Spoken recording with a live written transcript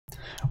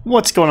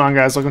What's going on,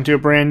 guys? Welcome to a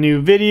brand new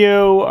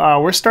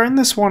video. We're starting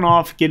this one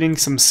off getting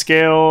some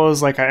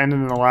scales like I ended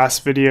in the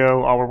last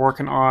video. We're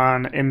working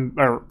on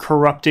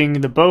corrupting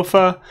the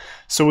Bofa.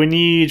 So we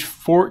need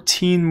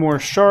 14 more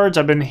shards.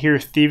 I've been here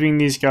thieving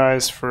these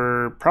guys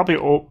for probably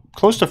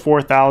close to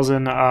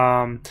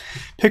 4,000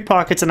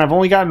 pickpockets, and I've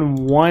only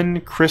gotten one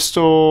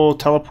crystal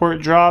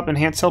teleport drop,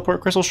 enhanced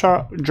teleport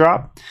crystal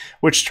drop,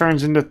 which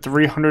turns into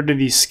 300 of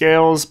these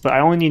scales, but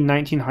I only need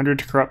 1,900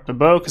 to corrupt the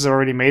bow because I've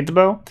already made the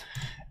bow,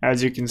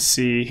 as you can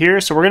see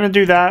here. So we're going to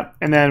do that,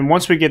 and then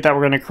once we get that,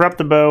 we're going to corrupt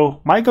the bow.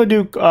 Might go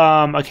do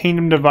a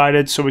Kingdom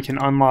Divided so we can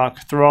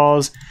unlock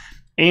Thralls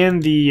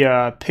and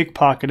the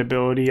pickpocket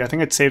ability. I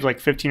think it saves like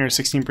 15 or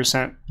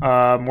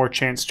 16% more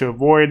chance to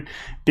avoid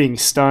being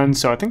stunned.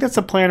 So I think that's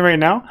the plan right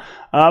now.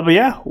 But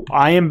yeah,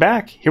 I am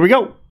back. Here we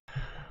go.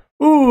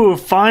 Ooh,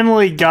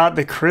 finally got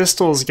the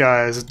crystals,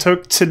 guys. It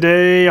took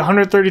today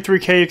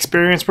 133k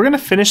experience. We're going to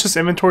finish this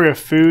inventory of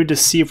food to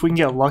see if we can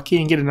get lucky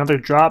and get another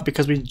drop,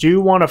 because we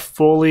do want to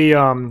fully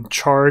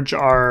charge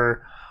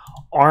our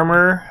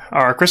armor,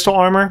 our crystal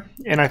armor,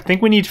 and I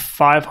think we need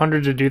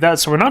 500 to do that.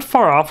 So we're not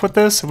far off with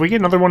this. If we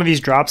get another one of these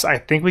drops, I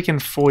think we can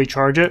fully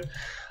charge it.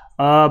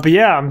 But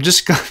yeah, I'm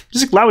just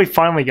glad we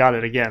finally got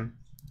it again.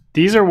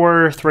 These are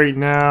worth right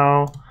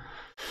now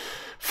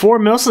 4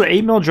 mil, so the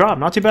 8 mil drop,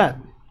 not too bad.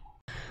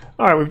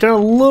 Alright, we've done a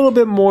little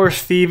bit more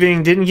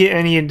thieving, didn't get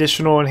any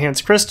additional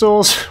enhanced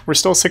crystals. We're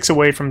still 6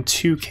 away from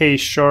 2k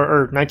shard,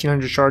 or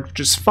 1900 shards,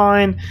 which is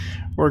fine.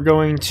 We're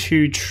going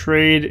to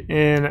trade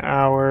in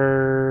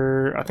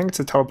our, I think it's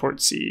the teleport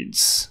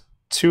seeds.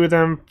 2 of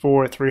them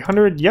for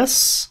 300,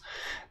 yes.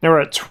 Now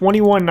we're at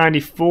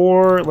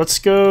 2194. Let's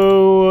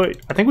go,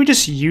 I think we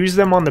just use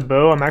them on the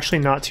bow. I'm actually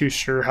not too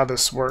sure how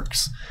this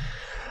works.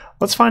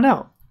 Let's find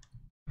out.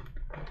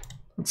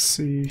 Let's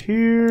see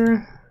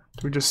here.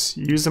 Do we just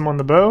use them on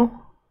the bow?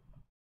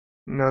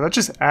 No, that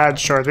just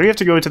adds shards. We have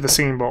to go to the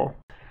singing bowl.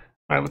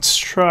 Alright, let's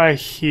try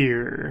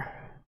here.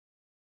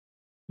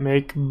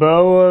 Make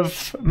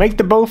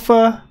the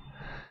Bofa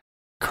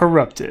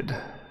corrupted.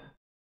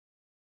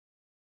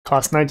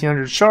 Cost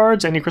 1900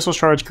 shards. Any crystal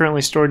shards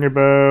currently stored in your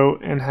bow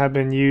and have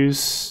been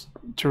used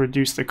to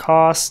reduce the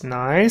cost.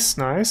 Nice,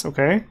 nice,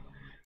 okay.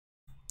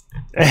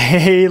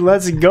 Hey,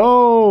 let's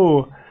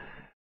go!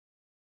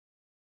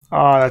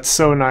 Oh, that's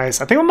so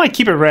nice. I think I might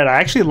keep it red. I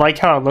actually like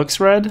how it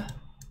looks red.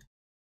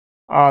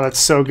 Oh, that's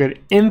so good.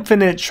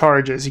 Infinite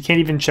charges. You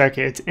can't even check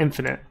it. It's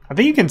infinite. I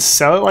think you can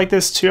sell it like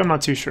this too. I'm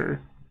not too sure.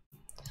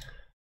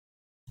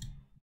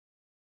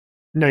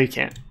 No, you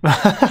can't.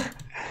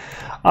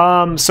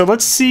 So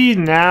let's see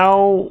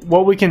now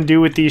what we can do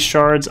with these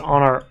shards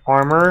on our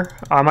armor.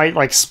 I might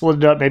like split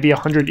it up, maybe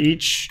 100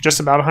 each,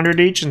 just about 100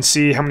 each, and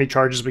see how many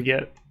charges we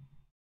get.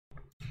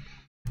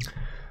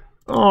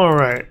 All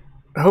right.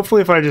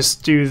 Hopefully if I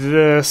just do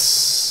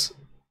this...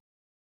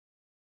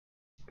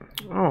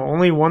 Oh,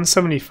 only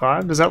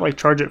 175? Does that like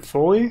charge it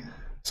fully?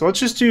 So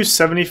let's just do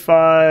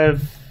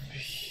 75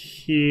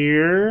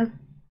 here.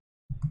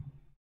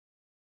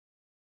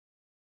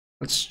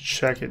 Let's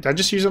check it. Did I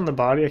just use it on the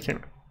body? I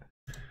can't...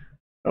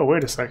 Oh,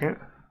 wait a second.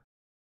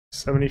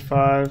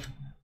 75.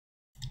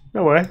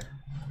 No way.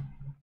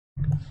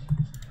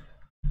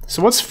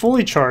 So what's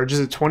fully charged? Is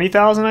it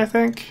 20,000, I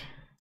think?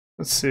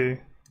 Let's see.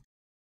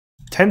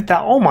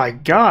 10,000. Oh my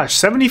gosh.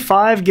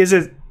 75 gives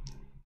it...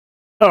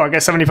 Oh, I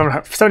guess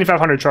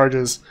 7,500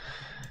 charges.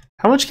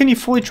 How much can you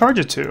fully charge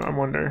it to, I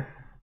wonder?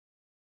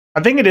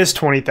 I think it is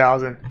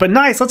 20,000. But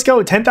nice, let's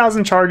go.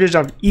 10,000 charges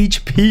of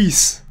each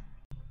piece.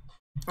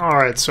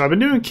 Alright, so I've been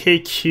doing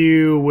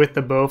KQ with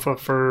the Bofa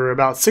for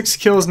about 6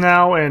 kills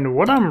now, and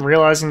what I'm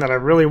realizing that I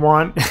really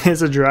want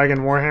is a Dragon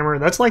Warhammer.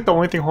 That's like the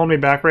only thing holding me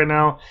back right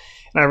now.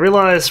 And I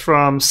realized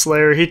from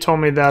Slayer, he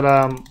told me that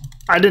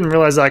I didn't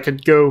realize that I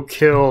could go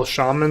kill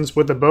Shamans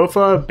with the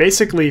Bofa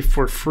basically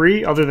for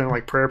free, other than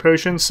like prayer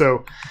potions.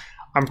 So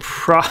I'm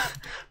probably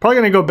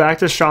going to go back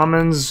to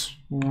Shamans,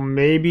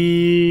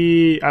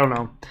 maybe, I don't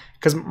know.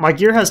 Because my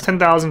gear has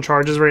 10,000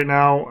 charges right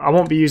now. I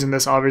won't be using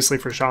this obviously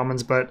for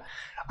Shamans, but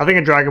I think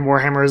a Dragon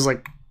Warhammer is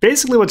like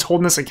basically what's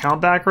holding this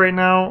account back right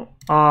now.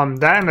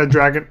 That and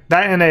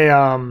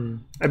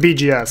a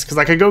BGS, because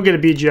I could go get a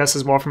BGS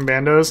as well from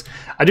Bandos.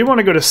 I do want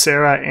to go to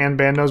Sarah and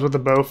Bandos with the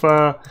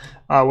Bofa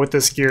with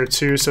this gear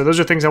too. So those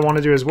are things I want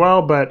to do as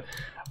well. But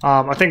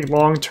I think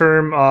long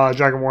term,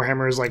 Dragon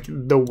Warhammer is like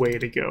the way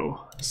to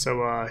go.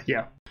 So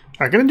yeah.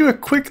 All right, gonna do a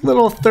quick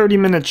little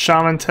 30-minute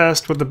Shaman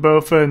test with the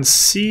Bofa and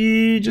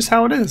see just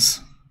how it is.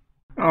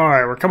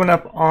 Alright, we're coming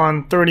up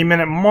on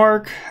 30-minute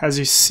mark. As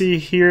you see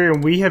here,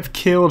 we have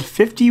killed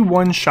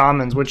 51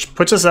 Shamans, which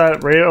puts us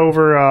at right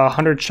over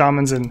 100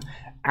 Shamans an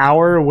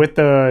hour with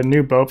the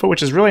new Bofa,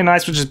 which is really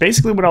nice, which is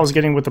basically what I was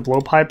getting with the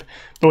blowpipe.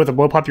 But with the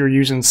blowpipe, you're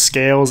using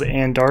scales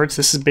and darts.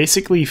 This is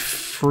basically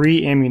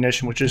free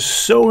ammunition, which is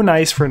so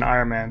nice for an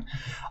Iron Man.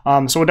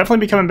 So we'll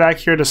definitely be coming back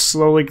here to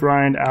slowly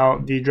grind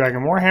out the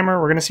Dragon Warhammer.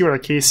 We're going to see what our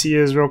KC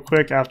is real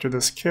quick after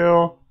this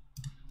kill.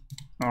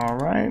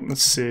 Alright,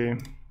 let's see.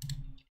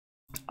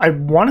 I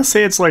want to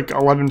say it's like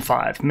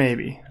 11.5,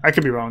 maybe. I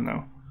could be wrong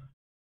though.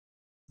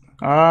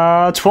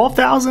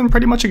 12,000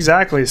 pretty much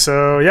exactly.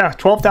 So yeah,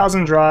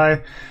 12,000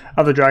 dry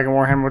of the Dragon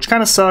Warhammer, which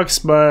kind of sucks,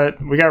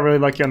 but we got really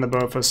lucky on the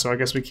BOFA, so I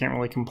guess we can't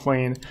really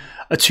complain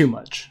too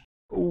much.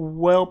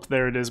 Welp,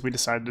 there it is. We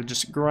decided to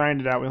just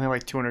grind it out. We only have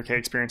like 200k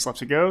experience left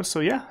to go. So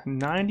yeah,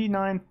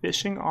 99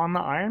 fishing on the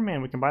Iron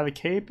Man. We can buy the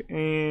cape,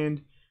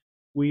 and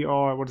we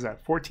are, what is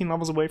that, 14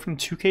 levels away from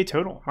 2k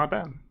total. Not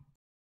bad.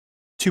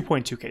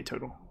 2.2k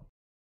total.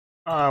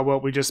 Well,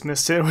 we just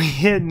missed it. We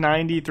hit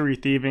 93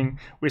 thieving.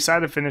 We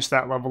decided to finish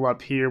that level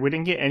up here. We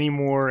didn't get any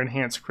more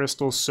enhanced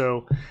crystals,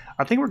 so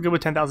I think we're good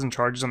with 10,000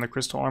 charges on the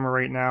crystal armor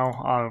right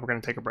now. We're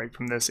going to take a break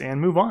from this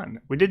and move on.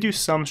 We did do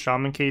some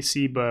Shaman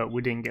KC, but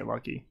we didn't get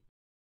lucky.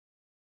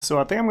 So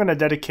I think I'm going to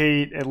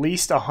dedicate at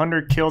least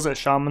 100 kills at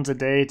Shamans a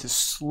day to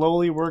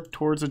slowly work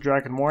towards the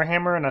Dragon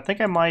Warhammer, and I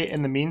think I might,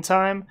 in the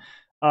meantime,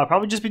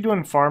 probably just be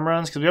doing farm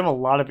runs because we have a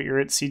lot of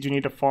Irrit seeds we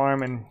need to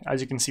farm, and as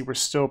you can see, we're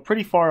still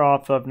pretty far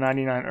off of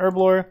 99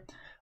 Herblore.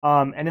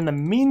 And in the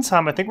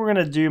meantime, I think we're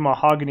going to do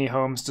Mahogany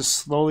Homes to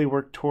slowly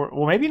work toward,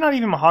 well, maybe not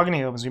even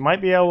Mahogany Homes. We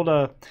might be able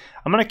to,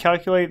 I'm going to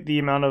calculate the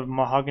amount of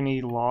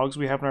Mahogany logs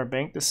we have in our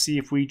bank to see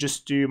if we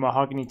just do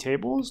Mahogany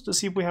tables to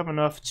see if we have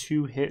enough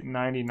to hit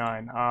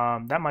 99.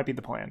 That might be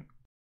the plan.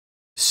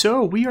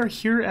 So we are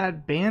here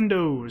at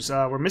Bandos.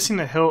 We're missing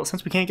the hilt.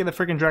 Since we can't get the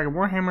freaking Dragon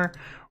Warhammer,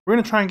 we're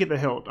going to try and get the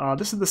hilt.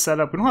 This is the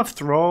setup. We don't have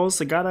thralls.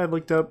 The guy that I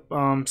looked up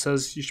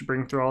says you should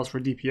bring thralls for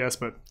DPS,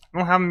 but I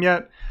don't have them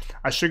yet.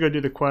 I should go do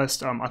the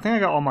quest. I think I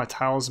got all my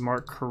tiles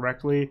marked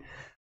correctly.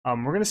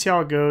 We're going to see how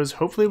it goes.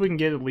 Hopefully we can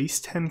get at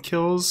least 10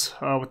 kills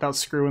without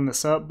screwing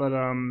this up, but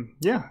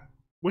yeah,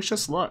 wish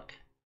us luck.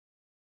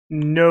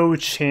 No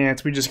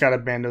chance. We just got a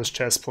Bandos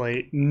chest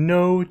plate.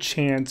 No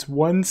chance.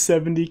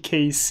 170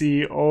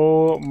 KC.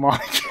 Oh my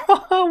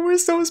god. We're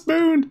so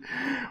spooned.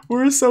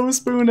 We're so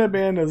spooned at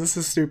Bandos. This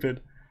is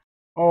stupid.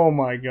 Oh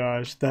my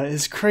gosh. That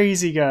is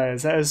crazy,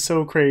 guys. That is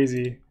so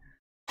crazy.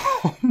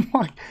 Oh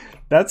my.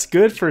 That's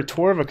good for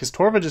Torva because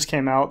Torva just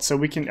came out. So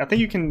we can, I think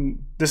you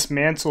can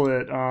dismantle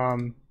it. I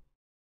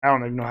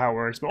don't even know how it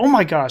works. But oh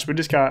my gosh. We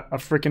just got a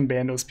freaking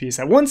Bandos piece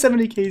at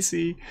 170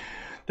 KC.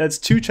 That's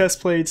 2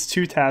 chest plates,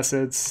 2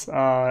 tacits,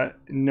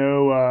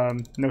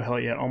 no hell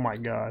yet. Oh my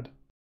god.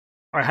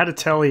 I had to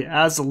tell you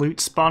as the loot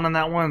spawn on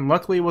that one.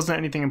 Luckily it wasn't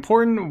anything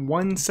important.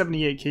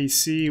 178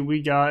 KC.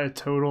 We got a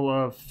total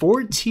of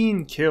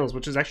 14 kills,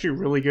 which is actually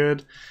really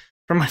good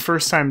for my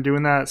first time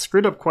doing that.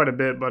 Screwed up quite a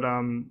bit, but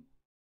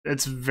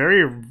it's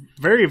very,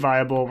 very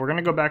viable. We're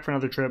gonna go back for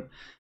another trip.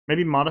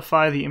 Maybe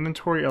modify the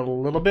inventory a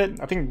little bit.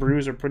 I think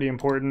brews are pretty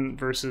important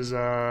versus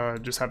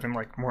just having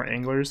like more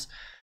anglers.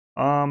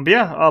 But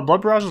yeah,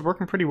 Blood Barrage is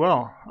working pretty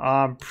well.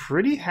 I'm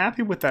pretty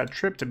happy with that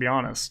trip, to be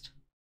honest.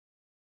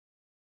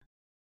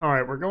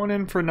 Alright, we're going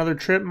in for another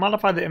trip.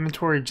 Modify the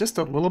inventory just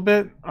a little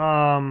bit.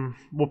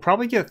 We'll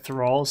probably get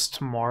thralls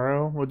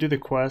tomorrow. We'll do the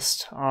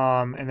quest.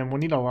 And then we'll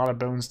need a lot of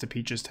bones to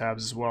Peaches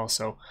tabs as well,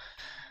 so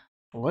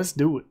let's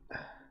do it.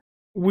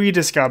 We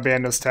just got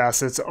Bandos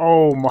tacits.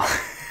 Oh my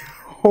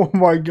oh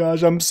my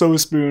gosh, I'm so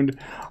spooned.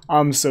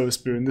 I'm so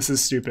spooned. This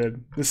is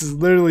stupid. This is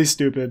literally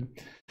stupid.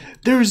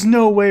 There's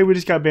no way we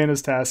just got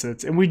Bandos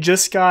tacits, and we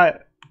just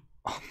got.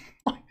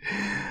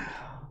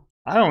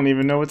 I don't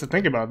even know what to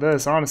think about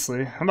this,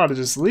 honestly. I'm about to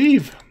just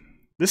leave.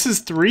 This is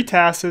 3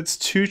 tacits,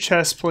 2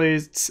 chest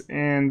plates,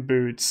 and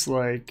boots.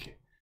 Like,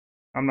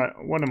 I'm not.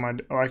 What am I?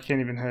 Oh, I can't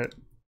even hit.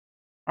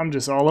 I'm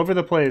just all over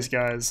the place,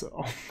 guys.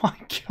 Oh my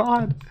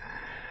god.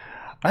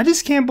 I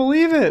just can't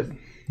believe it.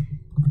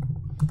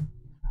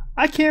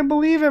 I can't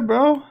believe it,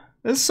 bro.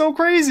 This is so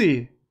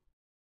crazy.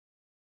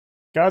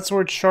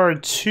 Godsword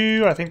Shard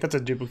 2, I think that's a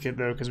duplicate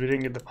though, because we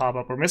didn't get the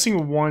pop-up. We're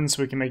missing 1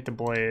 so we can make the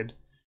blade.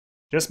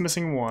 Just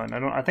missing 1.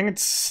 I think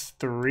it's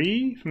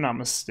 3, if I'm not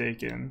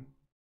mistaken.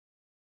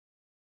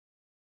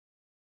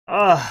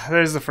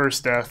 There's the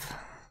first death.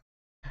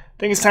 I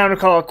think it's time to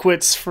call it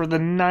quits for the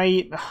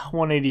night.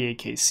 188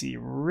 KC.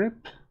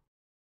 RIP.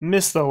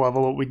 Missed the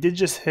level, but we did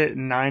just hit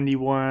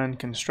 91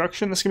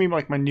 construction. This is gonna be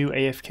like my new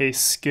AFK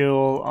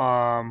skill.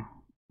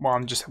 While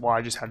I just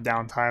have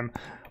downtime.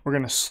 We're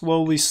going to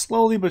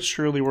slowly but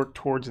surely work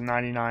towards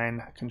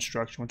 99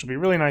 construction, which will be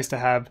really nice to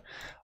have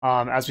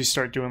as we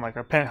start doing like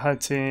our pet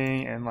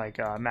hunting and like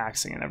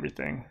maxing and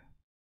everything,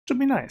 which will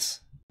be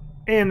nice.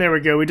 And there we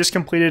go. We just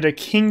completed a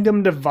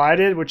Kingdom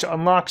Divided, which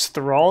unlocks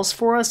thralls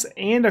for us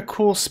and a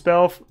cool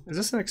spell. Is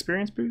this an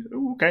experience boost?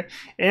 Ooh, okay.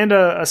 And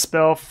a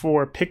spell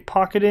for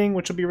pickpocketing,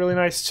 which will be really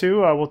nice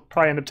too. We'll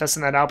probably end up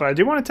testing that out, but I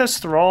do want to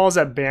test thralls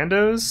at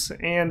Bandos,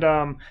 and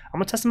I'm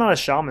going to test them out as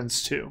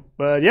Shamans too.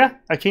 But yeah,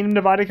 a Kingdom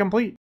Divided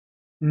complete.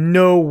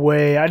 No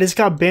way. I just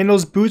got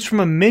Bandos boots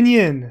from a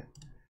minion.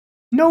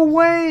 No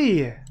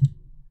way.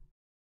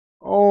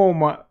 Oh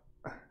my.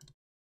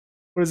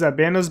 What is that?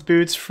 Bandos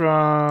boots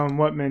from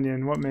what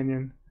minion? What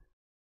minion?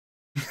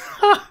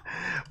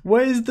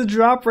 What is the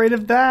drop rate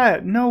of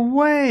that? No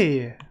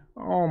way.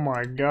 Oh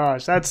my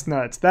gosh. That's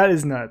nuts. That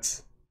is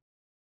nuts.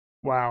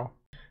 Wow.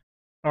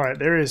 Alright,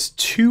 there is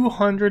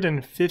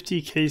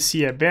 250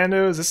 KC at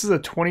Bandos. This is a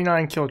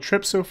 29 kill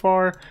trip so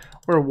far.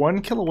 We're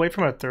 1 kill away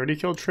from a 30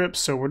 kill trip,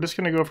 so we're just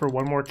going to go for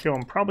one more kill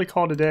and probably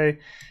call it a day,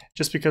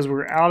 just because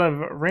we're out of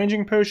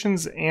ranging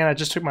potions, and I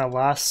just took my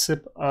last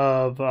sip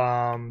of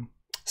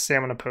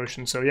stamina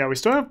potion. So yeah, we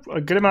still have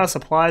a good amount of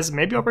supplies.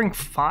 Maybe I'll bring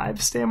 5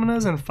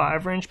 staminas and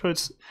 5 range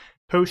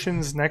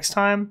potions next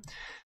time.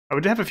 I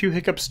would have a few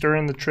hiccups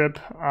during the trip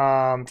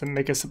to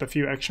make us up a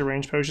few extra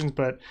range potions,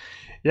 but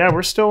yeah,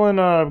 we're still in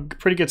a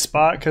pretty good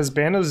spot because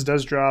Bandos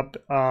does drop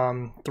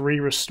 3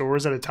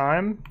 restores at a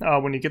time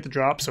when you get the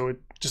drop, so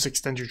it just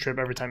extends your trip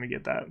every time you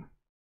get that.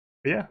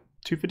 But yeah,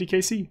 250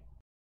 KC.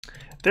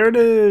 There it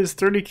is,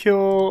 30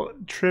 kill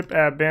trip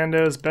at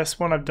Bandos, best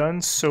one I've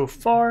done so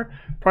far.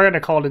 Probably gonna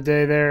call it a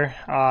day there.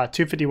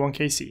 251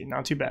 KC,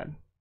 not too bad.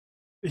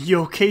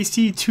 Yo,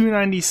 KC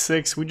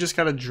 296, we just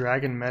got a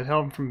Dragon Med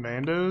Helm from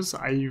Bandos.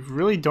 I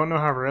really don't know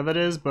how rare that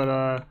is,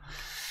 but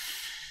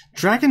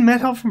Dragon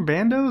Med Helm from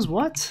Bandos?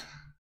 What?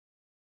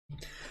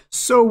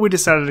 So we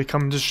decided to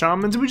come to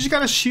Shamans, we just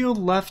got a shield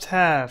left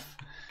half.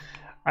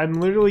 I'm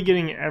literally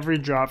getting every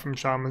drop from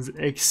Shamans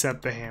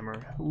except the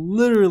hammer.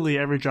 Literally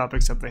every drop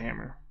except the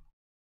hammer.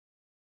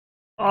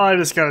 Oh, I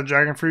just got a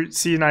Dragon Fruit.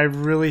 See, and I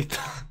really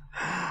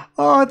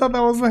oh, I thought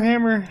that was the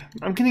hammer.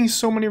 I'm getting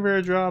so many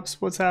rare drops.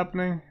 What's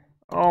happening?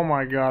 Oh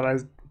my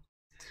god,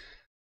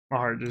 my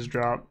heart just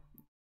dropped.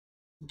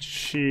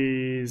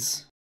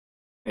 Jeez.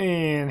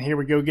 And here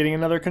we go, getting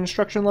another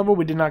construction level.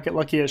 We did not get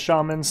lucky at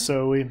Shaman,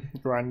 so we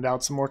grinded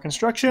out some more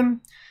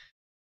construction.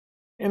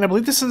 And I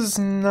believe this is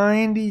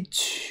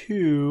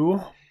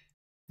 92.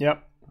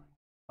 Yep.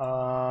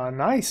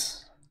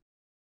 Nice.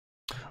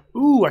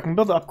 Ooh, I can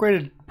build the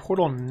upgraded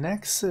portal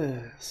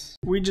nexus.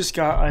 We just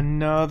got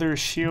another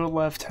shield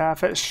left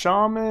half at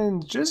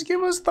Shaman. Just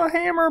give us the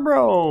hammer,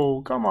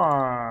 bro. Come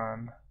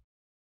on.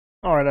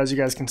 Alright, as you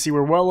guys can see,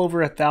 we're well over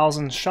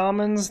 1,000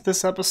 Shamans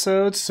this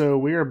episode, so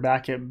we are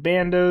back at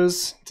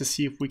Bandos to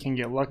see if we can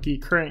get lucky.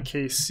 Current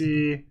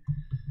KC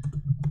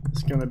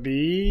is going to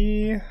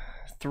be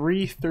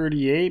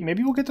 338.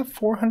 Maybe we'll get to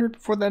 400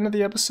 before the end of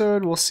the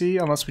episode. We'll see,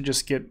 unless we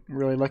just get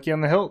really lucky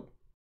on the hilt.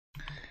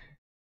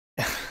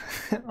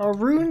 A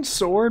rune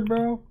sword,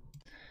 bro.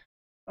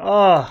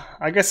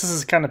 I guess this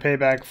is kind of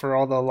payback for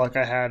all the luck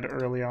I had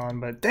early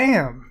on, but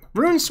damn,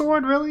 rune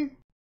sword, really?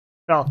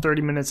 About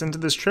 30 minutes into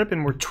this trip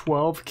and we're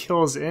 12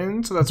 kills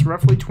in, so that's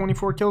roughly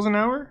 24 kills an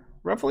hour,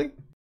 roughly.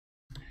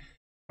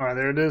 Alright,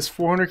 there it is,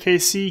 400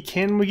 KC.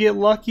 Can we get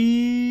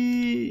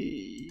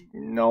lucky?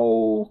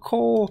 No,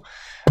 Cole.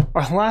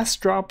 Our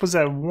last drop was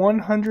at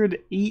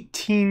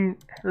 118,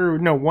 or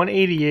no,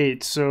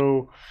 188,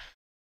 so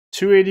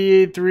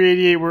 288,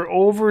 388, we're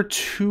over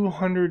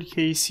 200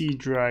 KC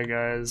dry,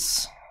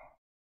 guys.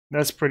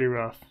 That's pretty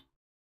rough.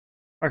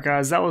 Alright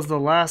guys, that was the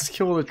last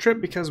kill of the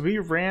trip because we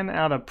ran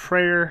out of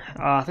prayer.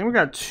 I think we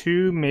got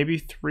 2, maybe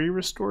 3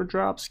 restore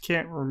drops.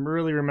 Can't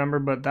really remember,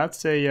 but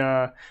that's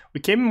a, we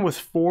came in with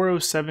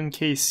 407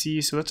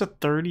 KC, so that's a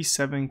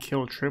 37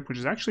 kill trip, which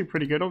is actually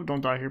pretty good. Oh,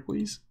 don't die here,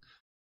 please.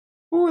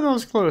 Ooh, that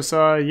was close.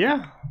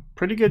 Yeah,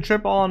 pretty good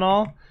trip all in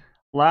all.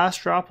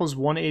 Last drop was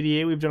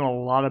 188. We've done a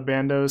lot of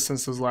Bandos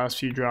since those last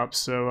few drops,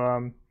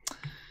 so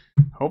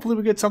hopefully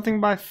we get something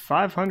by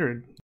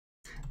 500.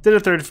 Did a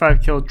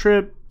 35 kill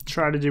trip.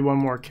 Tried to do one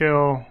more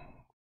kill.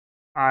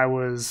 I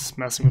was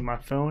messing with my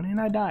phone and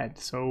I died.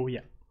 So yeah,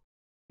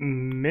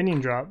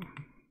 minion drop.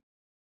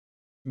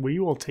 We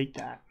will take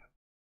that.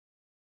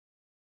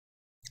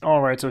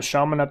 Alright, so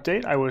Shaman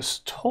update. I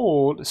was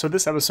told, so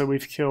this episode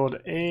we've killed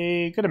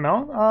a good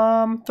amount.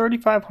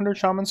 3,500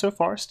 Shaman so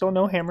far. Still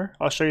no hammer.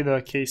 I'll show you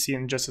the KC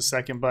in just a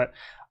second, but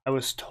I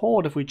was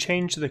told if we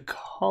change the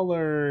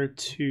color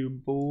to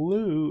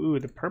blue, ooh,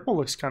 the purple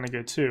looks kind of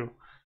good too.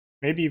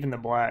 Maybe even the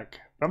black.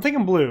 But I'm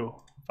thinking blue.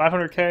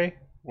 500k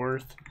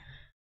worth. I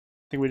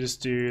think we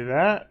just do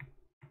that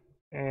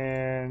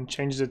and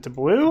changes it to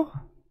blue.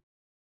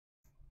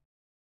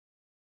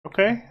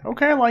 Okay,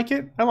 okay, I like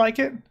it. I like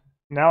it.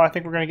 Now I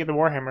think we're gonna get the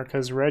Warhammer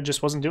because red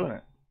just wasn't doing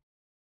it.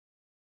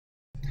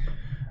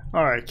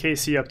 Alright,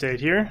 KC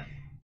update here.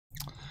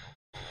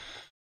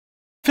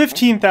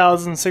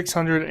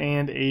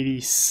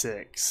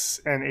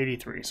 15,686 and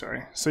 83,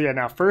 sorry. So yeah,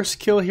 now first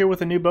kill here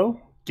with a new bow,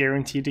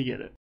 guaranteed to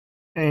get it.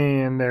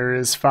 And there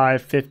is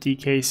 550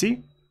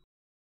 KC.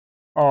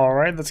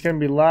 Alright, that's going to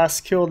be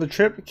last kill of the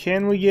trip.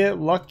 Can we get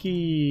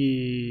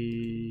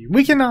lucky?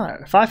 We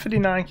cannot.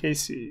 559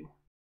 KC.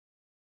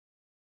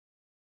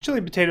 Chili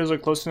potatoes are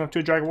close enough to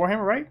a Dragon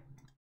Warhammer, right?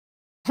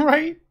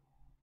 Right?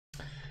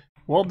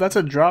 Well, that's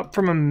a drop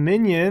from a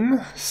minion.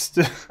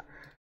 Still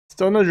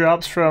no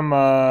drops from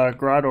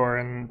Grador.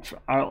 And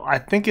I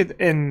think it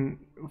in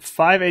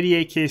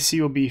 588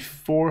 KC will be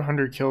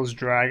 400 kills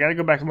dry. I gotta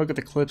go back and look at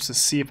the clips to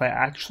see if I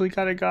actually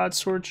got a God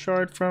Sword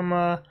shard from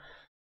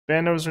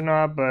Bandos or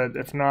not, but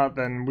if not,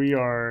 then we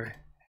are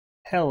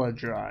hella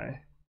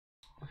dry.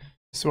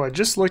 So I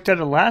just looked at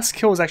it. Last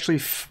kill was actually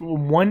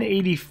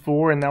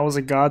 184, and that was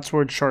a God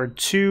Sword shard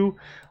 2,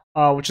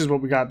 which is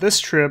what we got this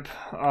trip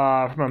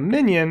from a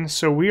minion.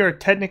 So we are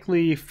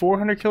technically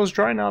 400 kills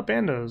dry now at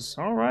Bandos.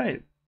 All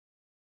right.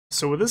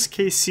 So with this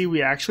KC,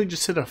 we actually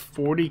just hit a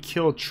 40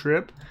 kill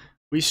trip.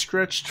 We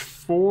stretched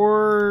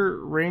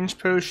 4 range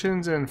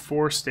potions and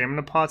 4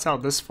 stamina pots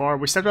out this far.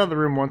 We stepped out of the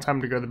room one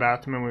time to go to the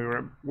bathroom, and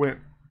we went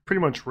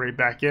pretty much right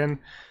back in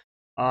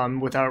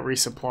without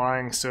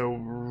resupplying. So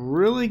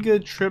really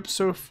good trip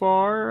so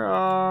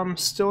far.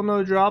 Still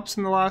no drops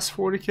in the last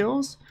 40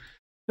 kills.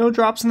 No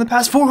drops in the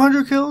past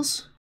 400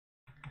 kills.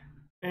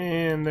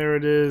 And there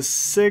it is,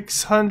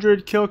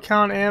 600 kill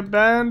count and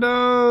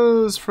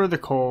bandos for the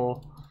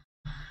coal.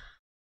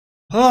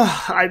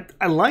 I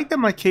like that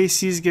my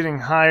KC is getting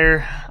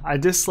higher. I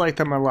dislike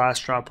that my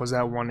last drop was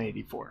at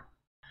 184.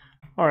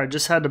 Alright,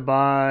 just had to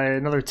buy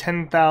another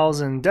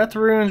 10,000 death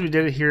runes. We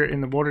did it here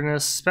in the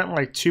wilderness. Spent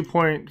like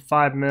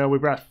 2.5 mil. We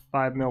brought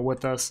 5 mil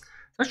with us.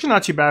 It's actually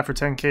not too bad for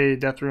 10k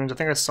death runes. I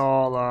think I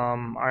saw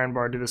Iron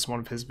Bar do this in one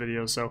of his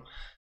videos, so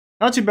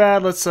not too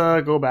bad. Let's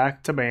go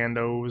back to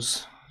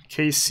bandos.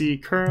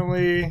 KC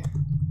currently,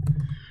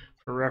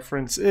 for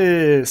reference,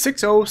 is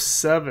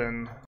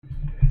 607.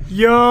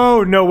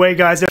 Yo, no way,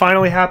 guys. It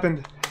finally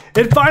happened.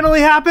 It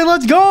finally happened.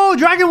 Let's go.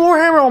 Dragon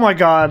Warhammer. Oh, my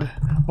God.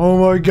 Oh,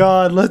 my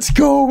God. Let's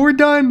go. We're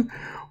done.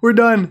 We're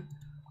done.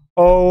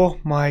 Oh,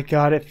 my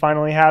God. It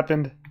finally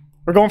happened.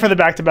 We're going for the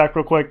back-to-back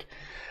real quick.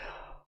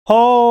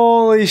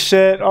 Holy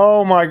shit.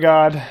 Oh, my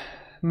God.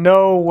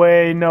 No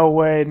way. No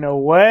way. No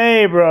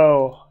way,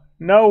 bro.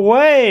 No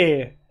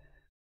way.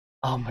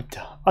 Oh, my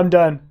God. I'm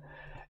done.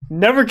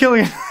 Never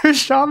killing another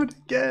shaman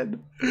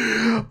again.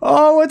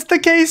 Oh, what's the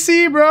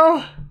KC,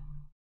 bro?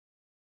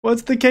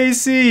 What's the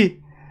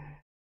KC?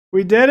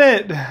 We did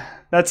it.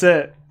 That's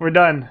it. We're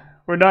done.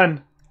 We're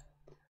done.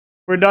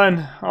 We're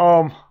done.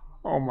 Oh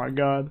my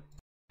God.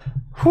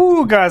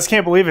 Whew, guys,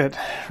 can't believe it.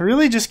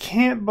 Really just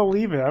can't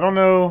believe it. I don't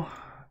know.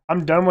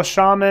 I'm done with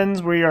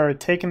shamans. We are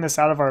taking this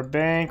out of our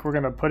bank. We're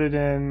going to put it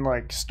in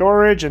like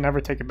storage and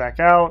never take it back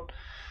out.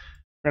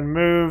 We're going to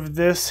move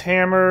this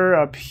hammer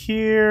up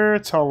here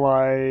to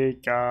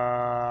like,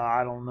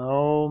 I don't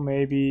know,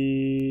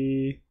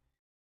 maybe,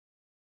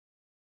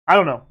 I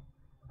don't know.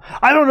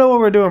 I don't know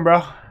what we're doing,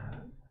 bro.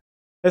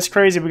 It's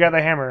crazy. We got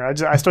the hammer.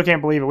 I still can't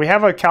believe it. We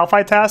have a cow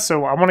fight task,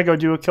 so I want to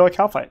go kill a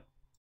cow fight.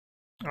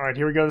 All right,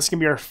 here we go. This is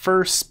going to be our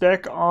first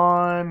spec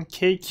on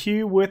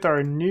KQ with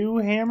our new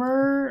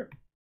hammer.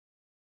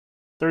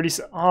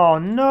 30. Oh,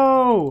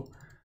 no.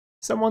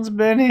 Someone's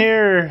been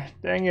here.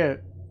 Dang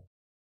it.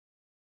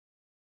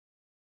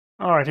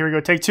 All right, here we go.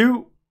 Take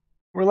 2.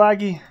 We're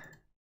laggy.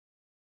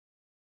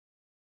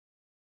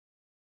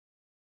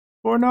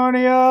 For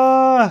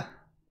Narnia.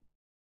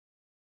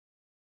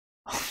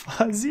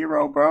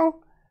 0, bro.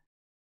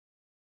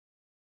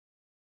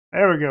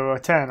 There we go. A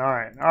 10. All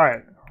right. All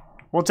right.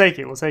 We'll take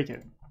it. We'll take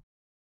it.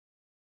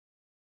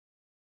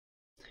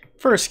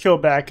 First kill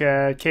back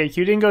at KQ.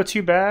 Didn't go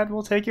too bad.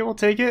 We'll take it. We'll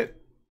take it.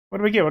 What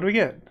do we get? What do we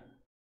get?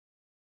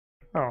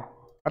 Oh,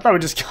 I thought we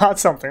just got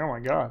something. Oh my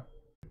God.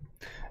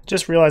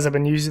 Just realized I've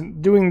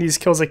been doing these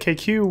kills at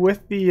KQ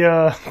with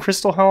the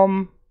crystal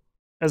helm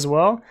as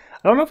well.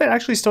 I don't know if it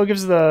actually still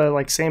gives the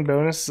like same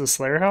bonus as the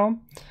Slayer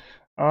helm.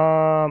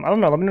 I don't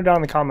know. Let me know down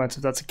in the comments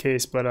if that's the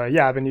case. But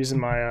yeah, I've been using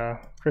my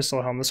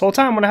crystal helm this whole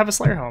time when I have a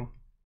Slayer helm.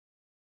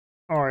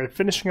 Alright,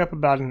 finishing up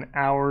about an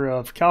hour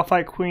of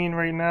Calfight Queen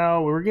right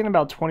now. We're getting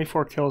about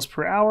 24 kills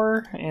per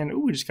hour. And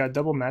ooh, we just got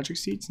double magic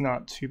seats.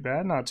 Not too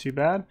bad, not too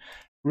bad.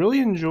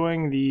 Really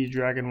enjoying the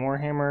Dragon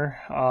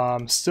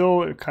Warhammer.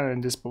 Still kind of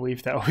in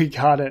disbelief that we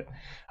got it.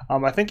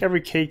 I think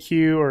every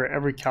KQ or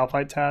every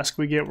Calfight task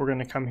we get, we're going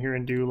to come here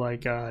and do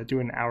like do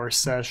an hour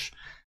sesh.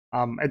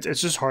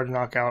 It's just hard to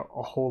knock out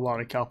a whole lot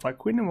of Calfight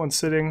Queen in one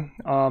sitting.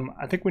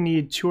 I think we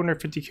need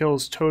 250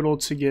 kills total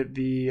to get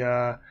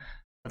the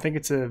I think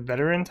it's a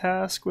veteran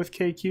task with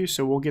KQ,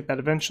 so we'll get that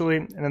eventually.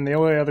 And then the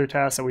only other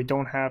task that we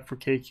don't have for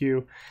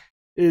KQ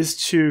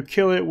is to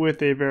kill it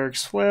with a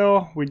Varix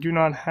flail. We do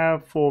not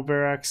have full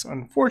Varix,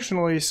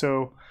 unfortunately,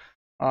 so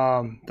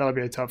that'll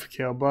be a tough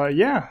kill. But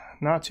yeah,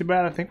 not too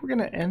bad. I think we're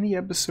going to end the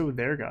episode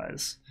there,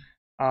 guys.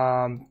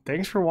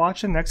 Thanks for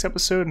watching. Next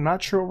episode, I'm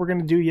not sure what we're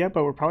going to do yet,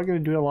 but we're probably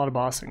going to do a lot of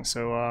bossing.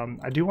 So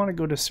I do want to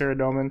go to Sarah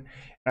Doman.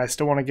 I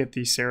still want to get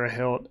the Sarah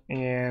Hilt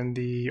and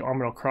the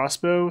Armadale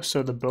Crossbow.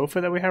 So the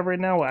Bofa that we have right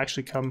now will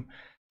actually come,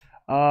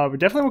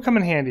 definitely will come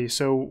in handy.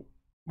 So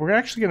we're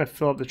actually going to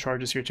fill up the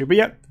charges here too. But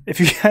yeah, if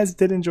you guys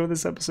did enjoy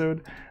this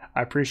episode,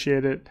 I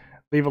appreciate it.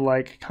 Leave a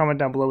like, comment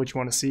down below what you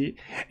want to see,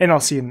 and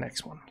I'll see you in the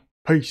next one.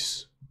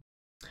 Peace.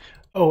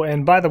 Oh,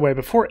 and by the way,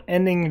 before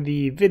ending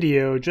the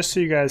video, just so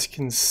you guys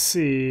can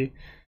see,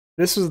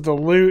 this was the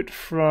loot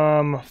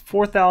from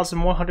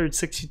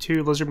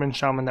 4,162 Lizardman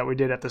Shaman that we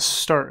did at the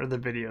start of the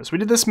video. So we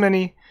did this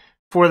many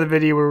for the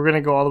video. We were going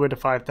to go all the way to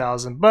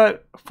 5,000,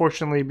 but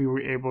fortunately we were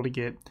able to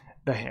get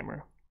the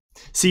hammer.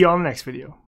 See you all in the next video.